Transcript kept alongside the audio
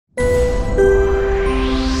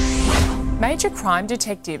Major crime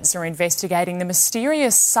detectives are investigating the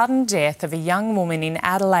mysterious sudden death of a young woman in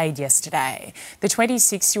Adelaide yesterday. The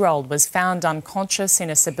 26-year-old was found unconscious in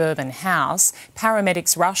a suburban house.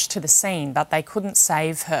 Paramedics rushed to the scene, but they couldn't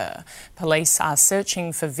save her. Police are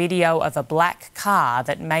searching for video of a black car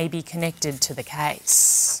that may be connected to the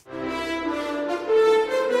case.